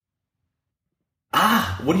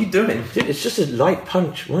What are you doing? Dude, it's just a light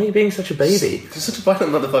punch. Why are you being such a baby? You're such a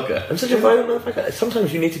violent motherfucker. I'm such a violent motherfucker.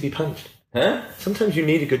 Sometimes you need to be punched. Huh? Sometimes you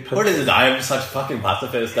need a good punch. What is it? I am such a fucking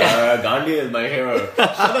pacifist. Gandhi is my hero.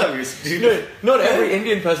 Shut up, you stupid. No, not every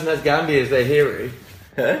Indian person has Gandhi as their hero.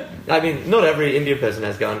 Huh? I mean, not every Indian person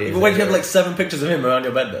has Gandhi as But their why do you hero. have like 7 pictures of him around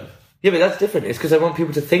your bed then? Yeah, but that's different. It's because I want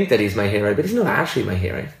people to think that he's my hero, but he's not actually my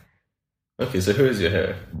hero. Okay, so who is your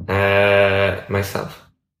hero? Myself.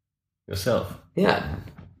 Yourself. Yeah.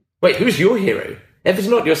 Wait, who's your hero? If it's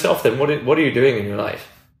not yourself, then what are you doing in your life?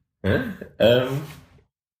 Huh?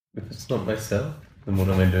 If it's not myself, then what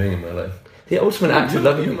am I doing in my life? The ultimate act of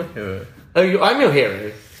loving. You're my hero. Oh, I'm your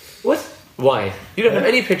hero. What? Why? You don't have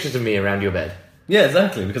any pictures of me around your bed. Yeah,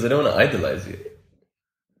 exactly, because I don't want to idolize you.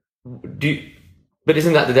 But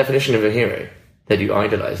isn't that the definition of a hero? That you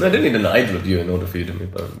idolize? No, I don't need an idol of you in order for you to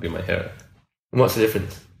be my hero. And what's the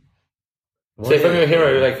difference? So if I'm your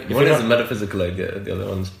hero, like... One is a metaphysical idea, the other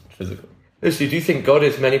one's physical. So do you think God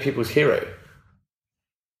is many people's hero?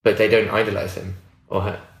 But they don't idolize him? Or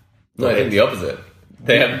her? No, I think the opposite.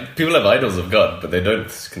 People have idols of God, but they don't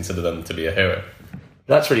consider them to be a hero.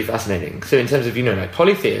 That's really fascinating. So in terms of, like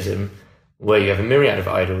polytheism, where you have a myriad of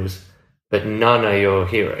idols, but none are your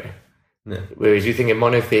hero. Yeah. Whereas you think in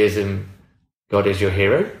monotheism, God is your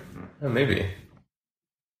hero? Oh, maybe.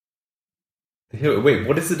 The hero. Wait,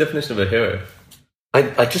 what is the definition of a hero?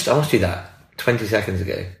 I just asked you that 20 seconds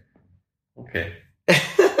ago. Okay. Yeah,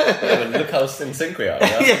 but look how in sync we are. We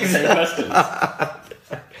ask the same questions.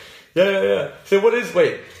 Yeah. So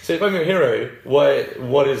so if I'm your hero,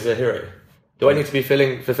 what is a hero? Do I need to be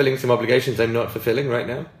fulfilling some obligations I'm not fulfilling right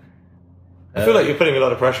now? I feel like you're putting a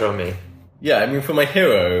lot of pressure on me. Yeah, I mean, for my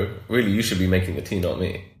hero, really, you should be making the tea, not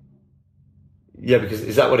me. Yeah, because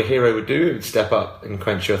is that what a hero would do? It would step up and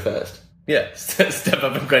quench your thirst. Yeah, step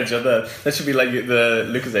up and quench your thirst. That should be like the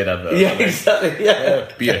Lucozade advert. Yeah, exactly.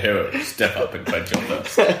 Yeah. Be a hero. Step up and quench your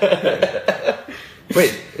thirst.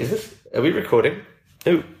 Wait, are we recording?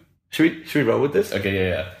 Oh, should we roll with this? Okay,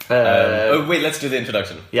 yeah. Wait, let's do the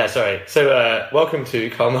introduction. Yeah, sorry. So, welcome to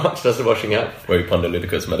Karl Marx Does the Washing Up, where we ponder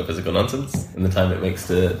ludicrous metaphysical nonsense in the time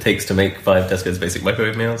it takes to make 5 Tesco's basic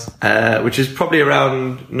microwave meals. Which is probably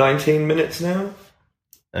around 19 minutes now.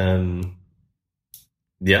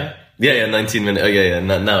 Yeah, 19 minutes. Oh, yeah.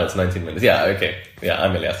 Now it's 19 minutes. Yeah, okay. Yeah,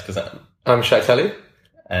 I'm Elias Kazan. I'm Shai Tali.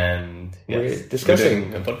 And we're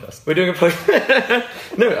discussing a podcast. We're doing a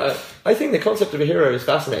podcast. No, I think the concept of a hero is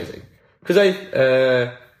fascinating because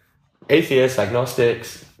atheists,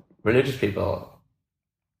 agnostics, religious people,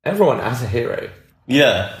 everyone has a hero.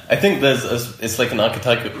 Yeah, I think it's like an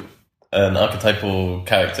archetypal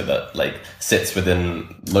character that like sits within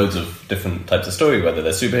loads of different types of story, whether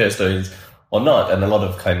they're superhero stories or not, and a lot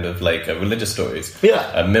of kind of like religious stories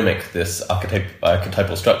mimic this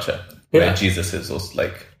archetypal structure. Where Jesus is also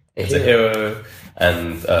like a hero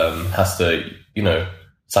and has to,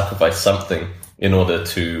 sacrifice something in order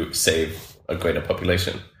to save a greater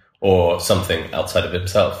population or something outside of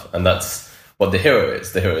himself. And that's what the hero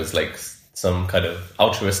is. The hero is like some kind of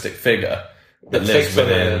altruistic figure that lives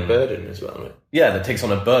within on a burden as well, right? Yeah, that takes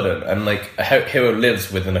on a burden. And like a hero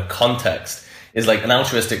lives within a context, is like an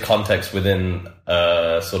altruistic context within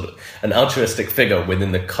sort of an altruistic figure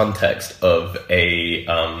within the context of a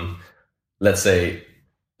let's say,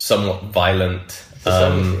 somewhat violent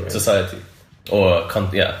society or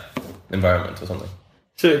environment or something.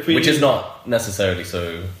 Which is not necessarily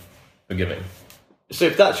so forgiving. So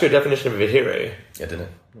if that's your definition of a hero... Yeah, didn't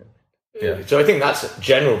it? Yeah. So I think that's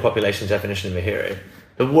general population's definition of a hero.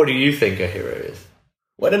 But what do you think a hero is?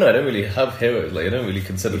 Well, I don't know. I don't really have heroes. Like, I don't really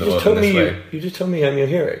consider the world in this way. You just told me I'm your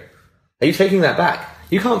hero. Are you taking that back?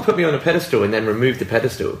 You can't put me on a pedestal and then remove the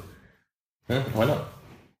pedestal. Huh? Why not?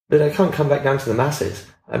 But I can't come back down to the masses.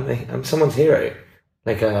 I'm someone's hero.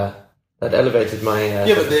 Like that elevated my.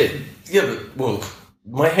 Well,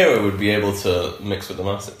 my hero would be able to mix with the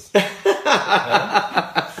masses.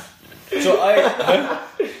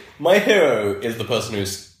 My hero is the person who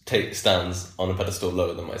stands on a pedestal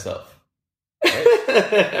lower than myself. Right?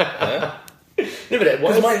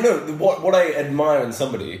 No, but what I admire in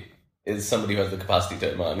somebody is somebody who has the capacity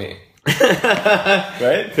to admire me.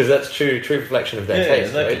 Right? Because that's true reflection of their taste,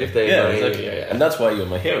 exactly. right? If they admire exactly. you, And that's why you're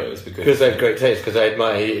my hero, is because they have great taste, because I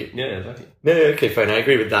admire you. Yeah, exactly. No, okay, fine, I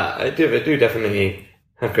agree with that. I do definitely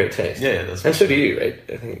have great taste. Yeah, that's and so do you, right?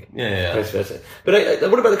 I think. Yeah. Vice versa. But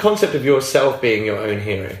what about the concept of yourself being your own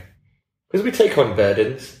hero? Because we take on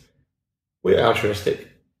burdens. We're altruistic.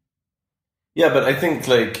 Yeah, but I think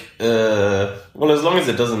as long as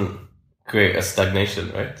it doesn't create a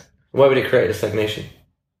stagnation, right? Why would it create a stagnation?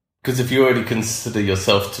 Because if you already consider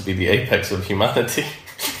yourself to be the apex of humanity,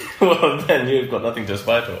 well, then you've got nothing to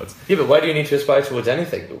aspire towards. Yeah, but why do you need to aspire towards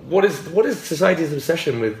anything? What is society's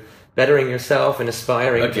obsession with bettering yourself and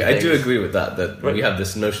aspiring? Okay, I do agree with that. Right. We have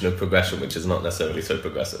this notion of progression, which is not necessarily so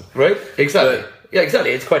progressive. Right? Exactly. Yeah,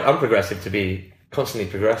 exactly. It's quite unprogressive to be constantly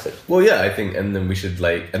progressive. Well, yeah, I think, and then we should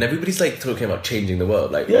and everybody's talking about changing the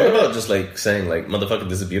world. What about just saying motherfucker,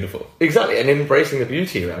 this is beautiful? Exactly, and embracing the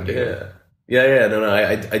beauty around it. Yeah. No,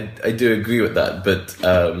 I do agree with that, but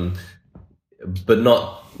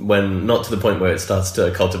not to the point where it starts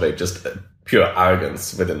to cultivate just pure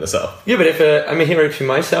arrogance within the self. Yeah, but if I'm a hero to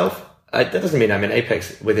myself, that doesn't mean I'm an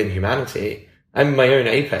apex within humanity. I'm my own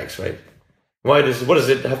apex, right? What does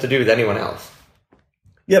it have to do with anyone else?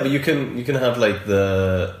 Yeah, but you can have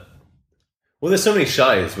there's so many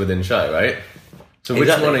Shais within Shai, right? So which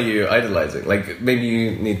one are you idolizing? Maybe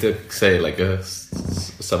you need to say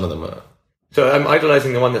some of them are. So I'm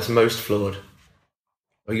idolizing the one that's most flawed.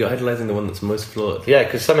 Oh, you're idolizing the one that's most flawed? Yeah,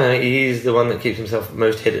 because somehow he's the one that keeps himself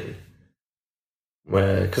most hidden.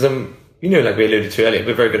 Because we alluded to earlier,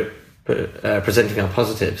 we're very good at presenting our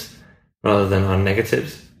positives rather than our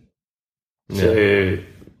negatives. Yeah. So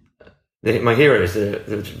my hero is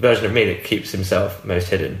the version of me that keeps himself most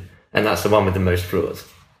hidden, and that's the one with the most flaws.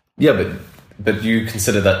 Yeah, but you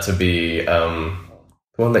consider that to be the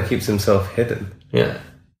one that keeps himself hidden. Yeah.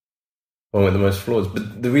 One with the most flaws.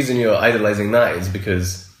 But the reason you're idolizing that is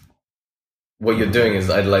because what you're doing is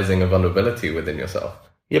idolizing a vulnerability within yourself.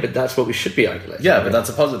 Yeah, but that's what we should be idolizing. Yeah, but that's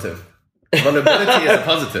a positive. Vulnerability is a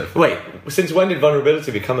positive. Wait, since when did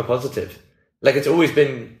vulnerability become a positive? It's always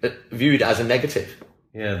been viewed as a negative.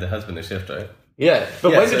 Yeah, there has been a shift, right? Yeah,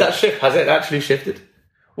 but when did that shift? Has it actually shifted?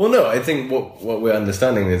 Well, no, I think what we're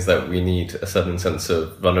understanding is that we need a certain sense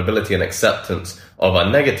of vulnerability and acceptance of our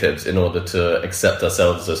negatives in order to accept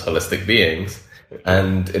ourselves as holistic beings,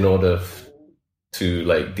 and in order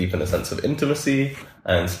to deepen a sense of intimacy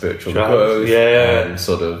and spiritual growth, and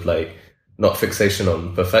sort of not fixation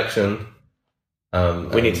on perfection.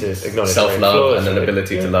 We need to acknowledge self-love and an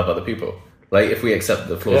ability to love other people. If we accept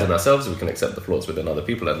the flaws in ourselves, we can accept the flaws within other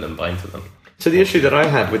people and then bind to them. So the issue that I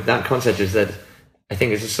had with that concept is that I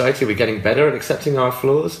think as a society we're getting better at accepting our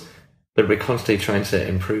flaws, but we're constantly trying to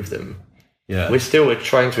improve them. Yeah. We're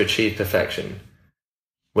trying to achieve perfection.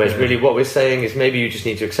 Whereas really what we're saying is maybe you just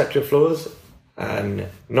need to accept your flaws and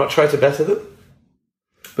not try to better them.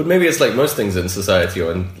 But maybe it's like most things in society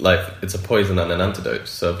or in life, it's a poison and an antidote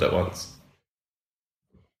served at once.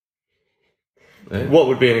 Right? What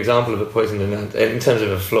would be an example of a poison in terms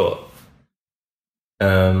of a flaw?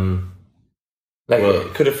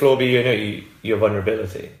 Could a flaw be your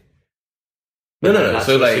vulnerability? No.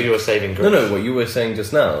 So you're saving grace. No. What you were saying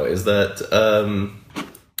just now is that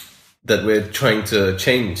that we're trying to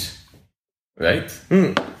change, right?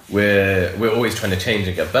 Mm. We're always trying to change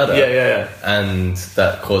and get better. Yeah. And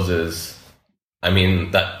that causes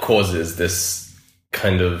this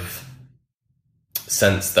kind of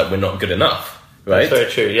sense that we're not good enough. Right? That's very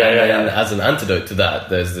true. Yeah. And as an antidote to that,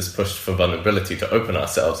 there's this push for vulnerability to open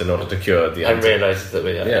ourselves in order to cure the. And realize that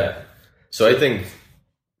we are. Yeah. So I think.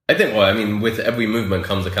 With every movement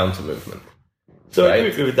comes a counter movement. So right? I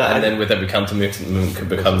agree with that. And then with every counter movement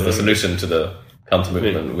becomes the solution to the counter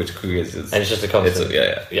movement, which creates. And it's just a constant.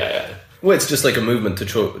 Yeah. Well, it's just like a movement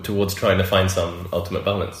towards trying to find some ultimate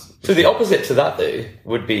balance. So the opposite to that, though,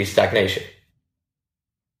 would be stagnation.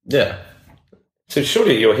 Yeah. So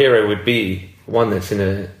surely your hero would be one that's in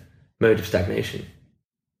a mode of stagnation,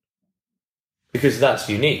 because that's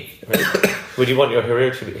unique. Right? Would you want your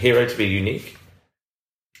hero to be unique?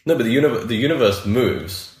 No, but the universe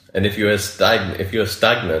moves, and if you're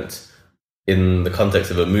stagnant in the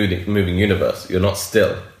context of a moving universe, you're not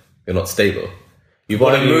still, you're not stable. You've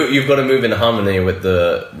got to move in harmony with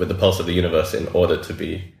the pulse of the universe in order to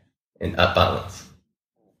be at balance,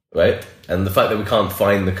 right? And the fact that we can't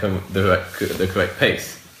find the correct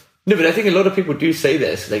pace. No, but I think a lot of people do say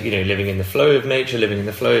this, living in the flow of nature, living in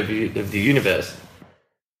the flow of the universe.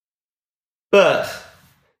 But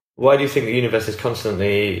why do you think the universe is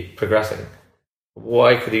constantly progressing?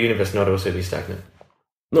 Why could the universe not also be stagnant?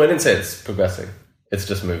 No, I didn't say it's progressing. It's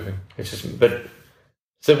just moving.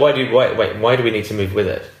 So why do we need to move with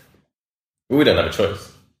it? We don't have a choice.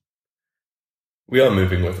 We are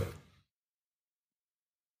moving with it.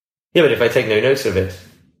 Yeah, but if I take no notice of it.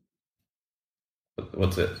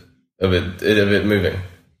 What's it? Of it moving.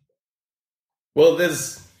 Well, I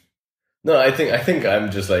think I'm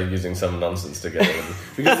just like using some nonsense to get it.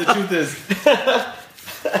 Because the truth is,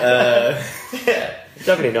 yeah, it's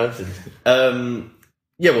definitely nonsense.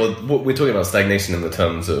 Yeah, well, we're talking about stagnation in the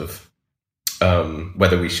terms of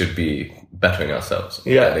whether we should be bettering ourselves.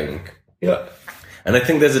 Yeah. And I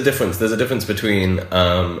think there's a difference. There's a difference between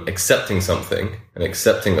accepting something and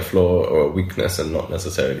accepting a flaw or a weakness and not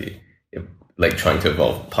necessarily like trying to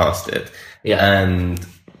evolve past it. Yeah.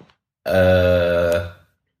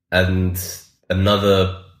 And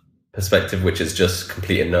another perspective, which is just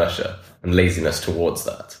complete inertia and laziness towards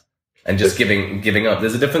that, and just giving up.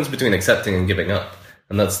 There's a difference between accepting and giving up,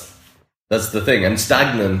 and that's the thing. And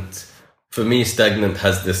stagnant, for me,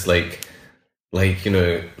 has this like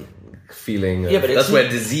feeling. But that's where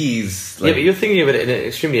disease. But you're thinking of it in an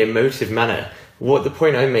extremely emotive manner. What the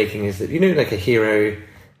point I'm making is that like a hero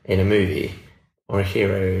in a movie or a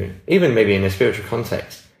hero, even maybe in a spiritual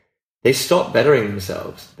context, they stop bettering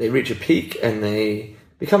themselves. They reach a peak and they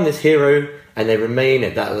become this hero, and they remain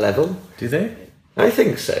at that level. Do they? I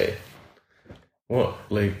think so. What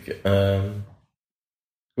well,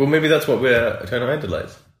 maybe that's what we're trying to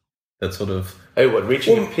idolize. That sort of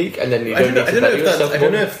reaching a peak and then you don't need to better yourself. I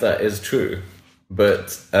don't know if that is true,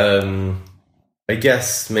 but I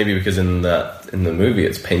guess maybe because in the movie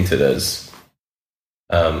it's painted as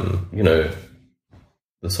the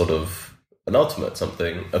sort of an ultimate,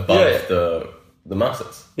 something above the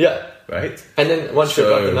masses. Yeah. Right? And then once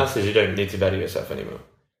you're above the masses, you don't need to better yourself anymore.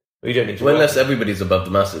 You don't need to. Unless everybody's above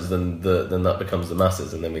the masses, then that becomes the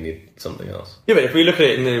masses, and then we need something else. Yeah, but if we look at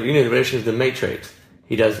it in the the relationship of the Matrix,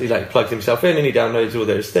 he plugs himself in and he downloads all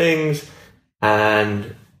those things,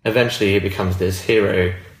 and eventually he becomes this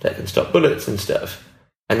hero that can stop bullets and stuff.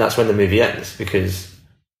 And that's when the movie ends, because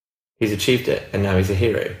he's achieved it and now he's a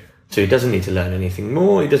hero. So he doesn't need to learn anything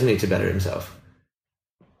more. He doesn't need to better himself.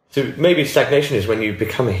 So maybe stagnation is when you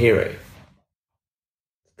become a hero.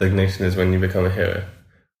 Stagnation is when you become a hero.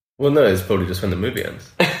 Well, no, it's probably just when the movie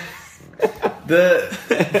ends.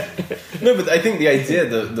 No, but I think the idea,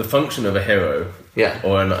 the function of a hero,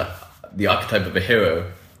 or the archetype of a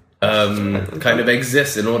hero, kind of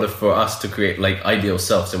exists in order for us to create like ideal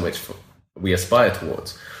selves in which we aspire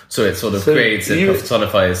towards. So it sort of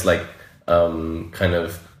personifies like kind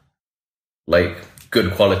of like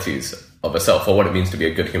good qualities of a self, or what it means to be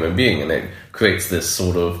a good human being, and it creates this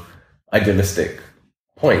sort of idealistic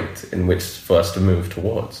point in which for us to move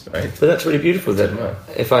towards, right? So that's really beautiful. That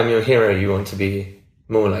if I'm your hero, you want to be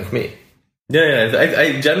more like me. Yeah.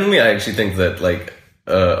 I genuinely, I actually think that like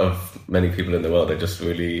of many people in the world, I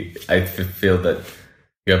feel that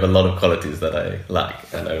you have a lot of qualities that I lack,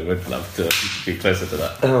 and I would love to be closer to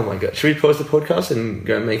that. Oh my god! Should we pause the podcast and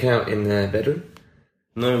go and make out in the bedroom?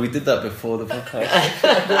 No, we did that before the podcast.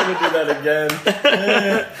 I don't want to do that again.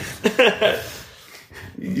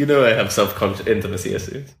 I have self-conscious intimacy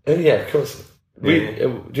issues. Oh yeah, of course. Do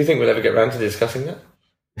you think we'll ever get around to discussing that?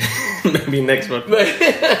 Maybe next one. Or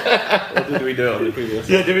did we do it on the previous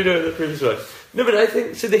one? Yeah, did we do it on the previous one? No, but I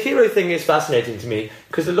think, so the hero thing is fascinating to me,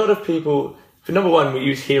 because a lot of people, for number one, we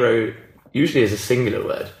use hero usually as a singular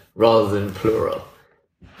word, rather than plural.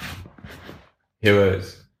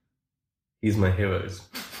 Heroes. He's my heroes.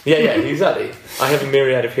 Yeah, exactly. I have a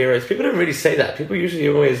myriad of heroes. People don't really say that. People usually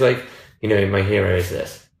always like, my hero is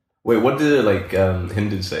this. Wait, what do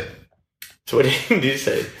Hindus say? So what do Hindus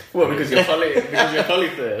say? Well, because you're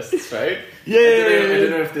polytheists, right? Yeah. I don't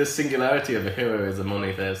know if the singularity of a hero is a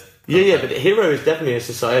monotheist. Yeah, but the hero is definitely a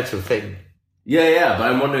societal thing. Yeah, but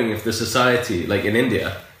I'm wondering if the society, like in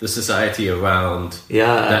India, the society around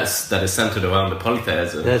that is centered around the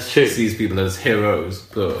polytheism, that's true, sees people as heroes,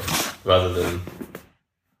 rather than.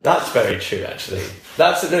 That's very true, actually.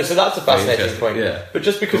 That's a fascinating point. Yeah, but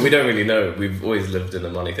just because we don't really know, we've always lived in a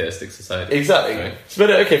monotheistic society. Exactly. Right? So,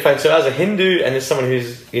 but okay, fine. So, as a Hindu and as someone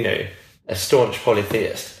who's a staunch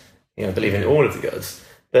polytheist, I believe in all of the gods,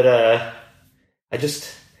 but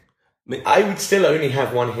I would still only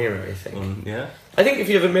have one hero, I think. I think if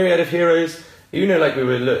you have a myriad of heroes, like we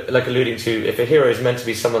were alluding to, if a hero is meant to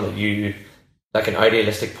be someone that you, like an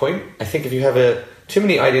idealistic point, I think if you have too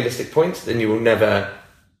many idealistic points, then you will never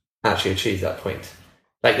actually achieve that point.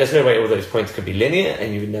 Like, there's no way all those points could be linear,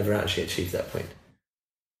 and you would never actually achieve that point.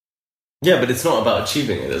 Yeah, but it's not about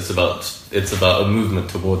achieving it. It's about a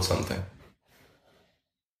movement towards something.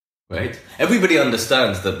 Right? Everybody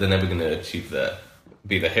understands that they're never going to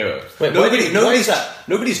be the hero. Wait,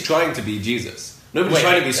 nobody's trying to be Jesus. Nobody's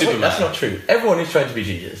trying to be Superman. That's not true. Everyone is trying to be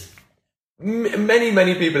Jesus.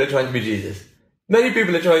 Many people are trying to be Jesus. Many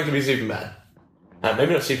people are trying to be Superman.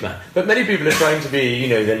 Maybe not Superman, but many people are trying to be,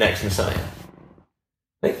 the next Messiah.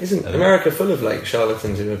 Like, isn't America full of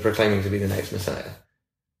charlatans who are proclaiming to be the next Messiah?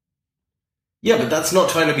 Yeah, but that's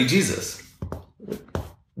not trying to be Jesus.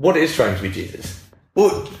 What is trying to be Jesus?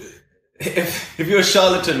 Well, if you're a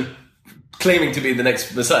charlatan claiming to be the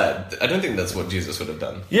next Messiah, I don't think that's what Jesus would have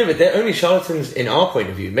done. Yeah, but they're only charlatans in our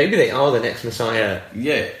point of view. Maybe they are the next Messiah.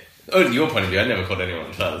 Yeah. Oh, your point of view, I never called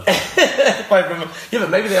anyone child. But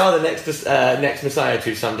maybe they are the next Messiah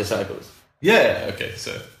to some disciples. Yeah, okay,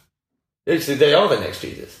 so They are the next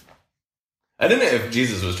Jesus. I don't know if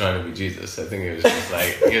Jesus was trying to be Jesus. I think it was just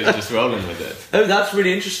like, he was just rolling with it. Oh, that's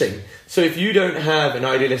really interesting. So if you don't have an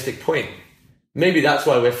idealistic point, maybe that's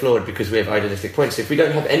why we're flawed, because we have idealistic points. If we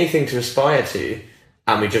don't have anything to aspire to,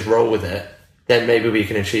 and we just roll with it, then maybe we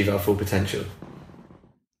can achieve our full potential.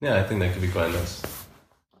 Yeah, I think that could be quite nice.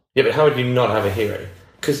 Yeah, but how would you not have a hero?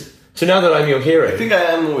 So now that I'm your hero... I think I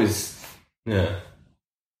am always... Yeah.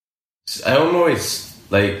 I am always,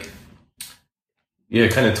 like... Yeah,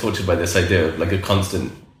 kind of tortured by this idea of, like, a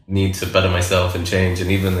constant need to better myself and change, and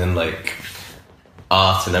even in, like,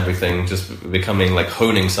 art and everything, just becoming, like,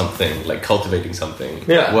 honing something, like, cultivating something,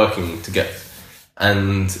 working to get...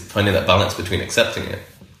 And finding that balance between accepting it.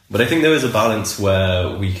 But I think there is a balance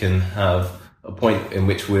where we can have a point in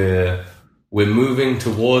which we're moving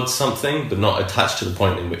towards something, but not attached to the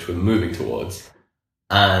point in which we're moving towards.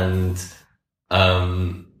 And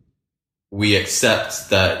we accept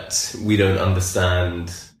that we don't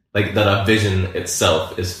understand, like, that our vision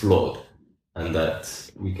itself is flawed. And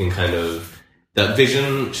that we can that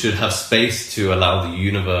vision should have space to allow the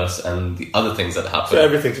universe and the other things that happen. For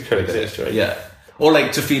everything to coexist, right? Yeah. Or,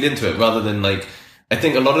 like, to feed into it, rather than, like... I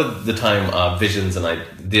think a lot of the time our visions and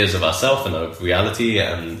ideas of ourselves and of reality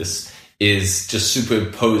and this is just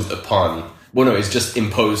superimposed upon... Well, no, it's just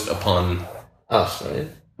imposed upon... Us, right?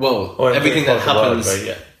 Well, or everything that happens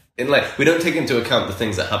right? in life. We don't take into account the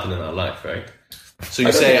things that happen in our life, right? So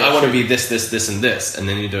you say, I want to be this, this, and this, and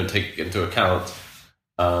then you don't take into account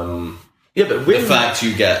but the fact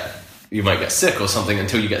you might get sick or something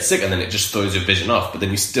until you get sick, and then it just throws your vision off, but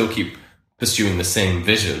then you still keep pursuing the same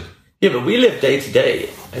vision. Yeah, but we live day to day.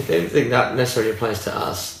 I don't think that necessarily applies to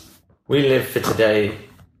us. We live for today.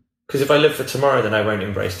 Because if I live for tomorrow, then I won't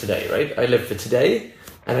embrace today, right? I live for today,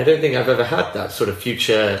 and I don't think I've ever had that sort of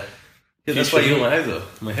future... Yeah, that's why you're my idol.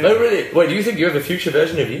 Oh, really? Wait, do you think you have a future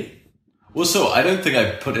version of you? Well, so I don't think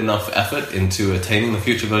I put enough effort into attaining the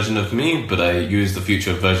future version of me, but I use the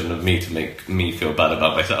future version of me to make me feel bad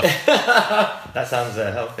about myself. That sounds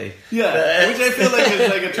healthy. Yeah, which I feel like is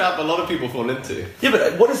like a trap a lot of people fall into. Yeah,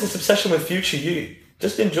 but what is this obsession with future you?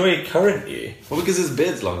 Just enjoy current you. Well, because his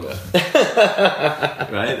beard's longer.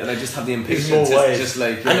 Right? And I just have the impatience. Just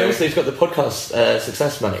like... And also he's got the podcast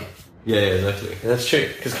success money. Yeah, exactly. That's true,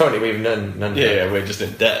 because currently we have none. Yeah, we're just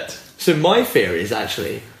in debt. So my fear is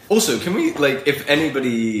actually... Also, can we, like, if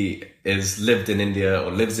anybody is lived in India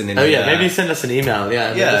or lives in India... Oh, yeah, maybe send us an email.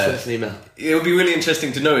 Yeah, send us an email. It would be really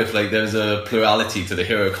interesting to know if, like, there's a plurality to the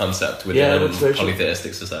hero concept within a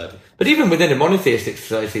polytheistic society. But even within a monotheistic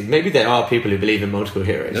society, maybe there are people who believe in multiple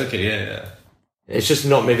heroes. Okay, yeah. It's just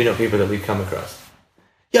maybe not people that we've come across.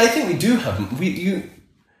 Yeah, I think we do have...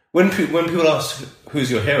 When people ask,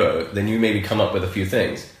 who's your hero, then you maybe come up with a few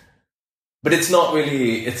things. But it's not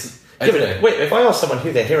really... Wait, if I ask someone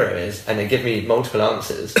who their hero is and they give me multiple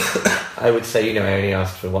answers, I would say, I only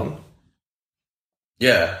asked for one.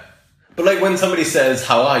 Yeah. But, like, when somebody says,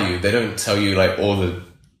 how are you? They don't tell you, like, all the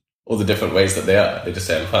different ways that they are. They just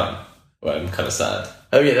say, I'm fine. Or I'm kind of sad.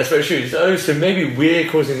 Oh, yeah, that's very true. So maybe we're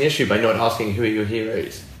causing the issue by not asking who are your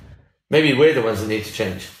heroes. Maybe we're the ones that need to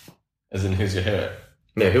change. As in, who's your hero?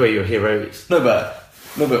 No, who are your heroes?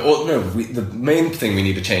 The main thing we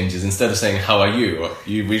need to change is instead of saying, how are you?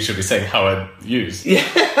 We should be saying, how are yous? Yeah.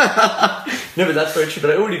 No, but that's very true.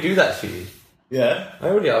 But I already do that to you. Yeah? I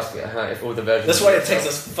already ask you if all the versions... That's why it takes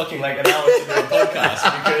us fucking like an hour to do a podcast,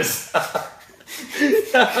 because...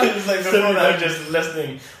 it's like before that, just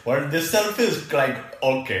listening. Well, this stuff is like,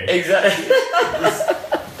 okay. Exactly.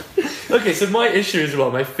 Okay, so my issue as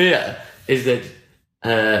well, my fear, is that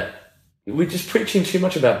we're just preaching too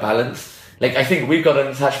much about balance. Like, I think we've got an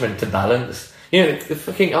attachment to balance. The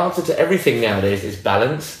fucking answer to everything nowadays is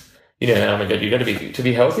balance. Oh my god, to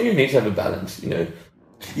be healthy, you need to have a balance,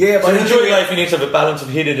 Yeah, but to enjoy life, you need to have a balance of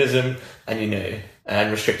hedonism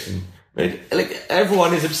and restriction. Like,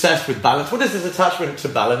 everyone is obsessed with balance. What is this attachment to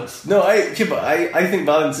balance? No, I think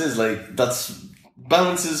balance is, like,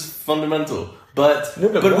 balance is fundamental. But we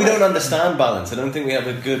don't understand balance. I don't think we have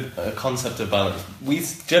a good concept of balance. We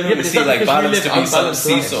generally see, like, balance to be some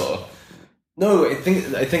seesaw. Lives. No, I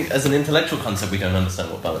think as an intellectual concept, we don't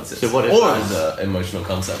understand what balance is. So what is balance? As an emotional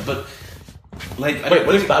concept. But, like...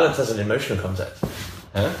 what is balance as an emotional concept?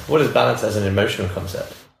 Huh? What is balance as an emotional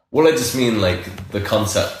concept? Well, I just mean, like, the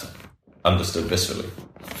concept understood viscerally.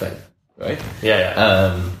 Fine. Right?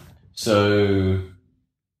 Yeah. So...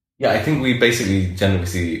 Yeah, I think we basically generally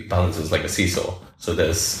see balance as like a seesaw. So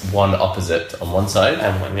there's one opposite on one side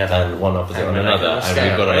and one opposite on another. And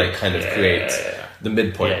we've got to like kind of create the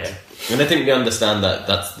midpoint. Yeah. And I think we understand that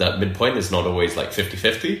that midpoint is not always like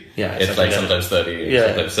 50-50. Yeah, it's like sometimes 30,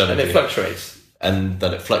 sometimes 70. And it fluctuates. And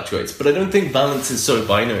then it fluctuates. But I don't think balance is so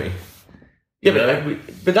binary. Yeah,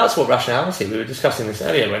 but that's what rationality. We were discussing this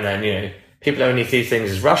earlier when then people only see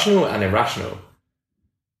things as rational and irrational.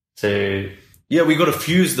 So yeah, we got to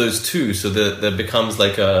fuse those two so that there becomes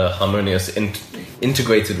like a harmonious,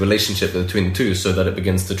 integrated relationship between the two, so that it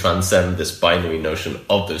begins to transcend this binary notion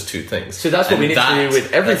of those two things. So that's what we need to do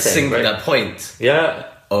with everything. Right? That point,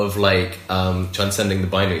 of like transcending the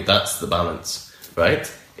binary. That's the balance, right?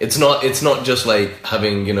 It's not just like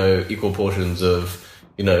having equal portions of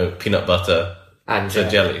peanut butter and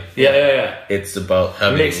jelly. Yeah. It's about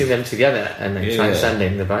having mixing them together and then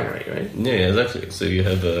transcending the binary, right? Yeah, exactly. So you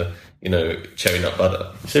have a cherry nut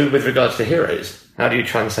butter. So with regards to heroes, how do you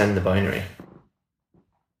transcend the binary?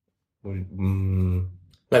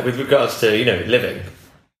 Like with regards to living,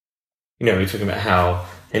 we're talking about how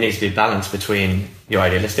there needs to be balance between your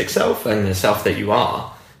idealistic self and the self that you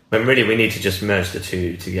are, when really we need to just merge the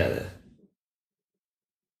two together.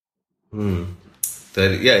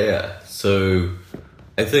 So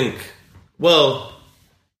I think,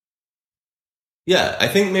 I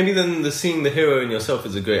think maybe then seeing the hero in yourself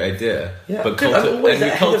is a great idea. Yeah, but I'm always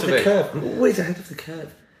ahead of the curve. I'm always ahead of the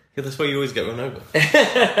curve. Yeah, that's why you always get run over.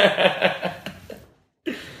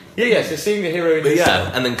 So seeing the hero in yourself.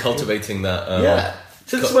 Yeah, and then cultivating that.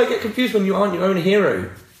 So that's why I get confused when you aren't your own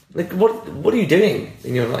hero. Like, what are you doing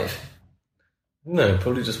in your life? No,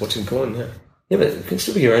 probably just watching porn, Yeah, but you can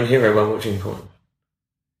still be your own hero while watching porn.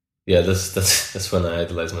 Yeah, that's when I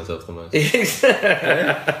idolize myself the most.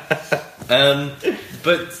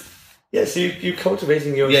 But so you're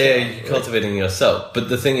cultivating yourself. you're cultivating yourself. But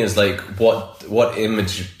the thing is, like, what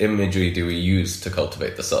imagery do we use to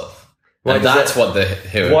cultivate the self? And that's what the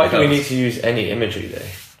hero. Why do we need to use any imagery though?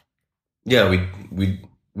 Yeah, we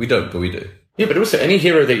don't, but we do. Yeah, but also any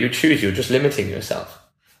hero that you choose, you're just limiting yourself.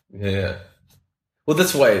 Yeah. Well,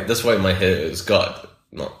 that's why my hero is God,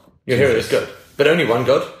 not your hero is God, but only one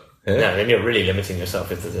God. Yeah. No, then you're really limiting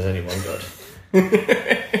yourself if there's only one God.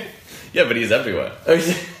 Yeah, but he's everywhere.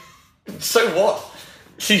 So what?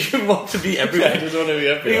 So you want to be everywhere? I just want to be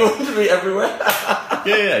everywhere. You want to be everywhere?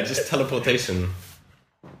 Just teleportation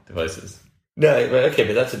devices. No, but okay,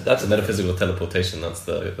 but that's a metaphysical teleportation. That's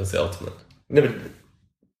the ultimate. No, but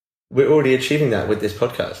we're already achieving that with this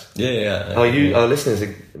podcast. Yeah. Our listeners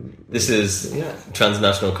are... This is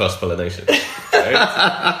transnational cross-pollination. Right?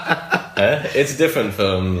 It's different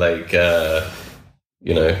from, like,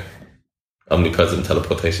 omnipresent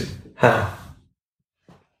teleportation. How?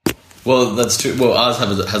 Well, that's true. Well, ours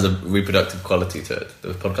has a reproductive quality to it.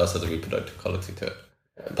 The podcast has a reproductive quality to it.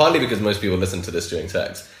 Partly because most people listen to this during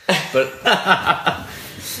sex. But...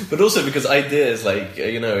 But also because ideas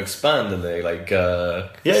expand and they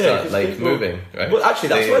start moving, right? Well, actually,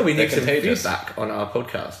 that's why we need some feedback on our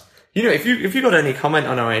podcast. If you got any comment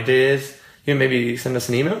on our ideas, maybe send us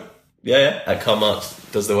an email. At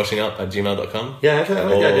carlmarx@gmail.com. Yeah, I like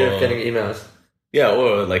the idea of getting emails. Yeah,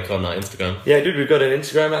 or like on our Instagram. Yeah, dude, we've got an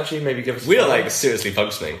Instagram actually. Maybe give us. We are seriously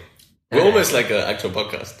functioning. We're almost like an actual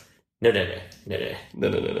podcast. No.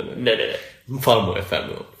 Far more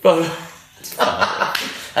ephemeral.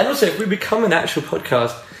 And also, if we become an actual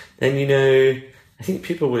podcast, then I think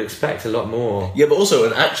people would expect a lot more. Yeah, but also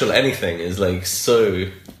an actual anything is so.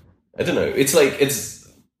 I don't know. It's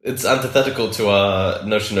it's antithetical to our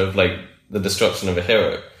notion of the destruction of a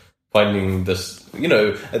hero. Finding this,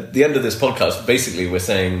 at the end of this podcast, basically we're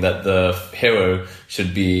saying that the hero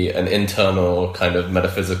should be an internal kind of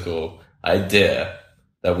metaphysical idea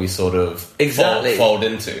that we sort of fold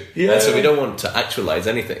into. Yeah. And so we don't want to actualize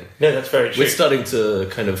anything. No, that's very true. We're starting to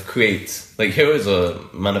kind of create, heroes are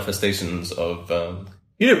manifestations of... I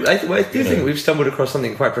do think we've stumbled across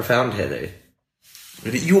something quite profound here, though.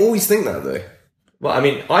 You always think that, though. Well, I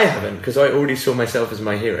mean, I haven't, because I already saw myself as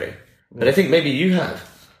my hero. But I think maybe you have.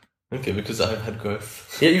 Okay, because I've had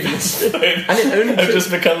growth. Yeah, you've had... and it only I've just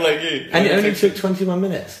become like you. And it only took 21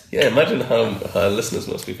 minutes. Yeah, imagine how our listeners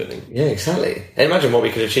must be feeling. Yeah, exactly. And imagine what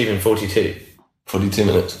we could achieve in 42. 42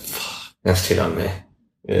 minutes. That's too long, mate.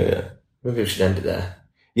 Yeah. Maybe we should end it there.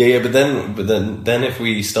 Yeah, but then if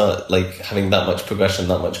we start having that much progression,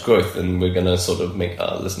 that much growth, then we're gonna sort of make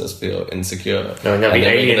our listeners feel insecure. No, and they'll be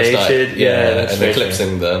alienated. And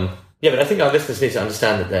eclipsing them. Yeah, but I think our listeners need to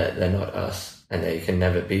understand that they're not us. And they can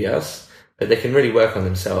never be us, but they can really work on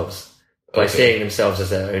themselves by seeing themselves as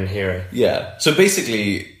their own hero. Yeah. So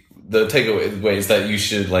basically, the takeaway is that you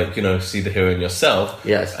should see the hero in yourself.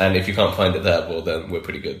 Yes. And if you can't find it there, well, then we're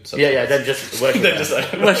pretty good. Yeah. Then just work. Then just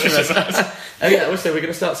worship us. And also we're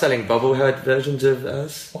going to start selling bobblehead versions of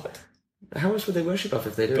us. What? How else would they worship us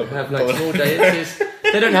if they don't have like small deities?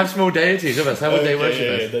 They don't have small deities of us. How would they worship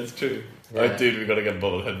us? Yeah, that's true. Yeah. Oh, dude, we gotta get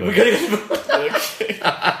bobblehead. We're gonna get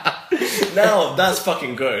Okay. Now that's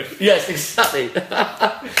fucking growth. Yes, exactly.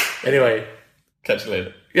 Anyway, Catch you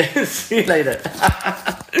later. See you later.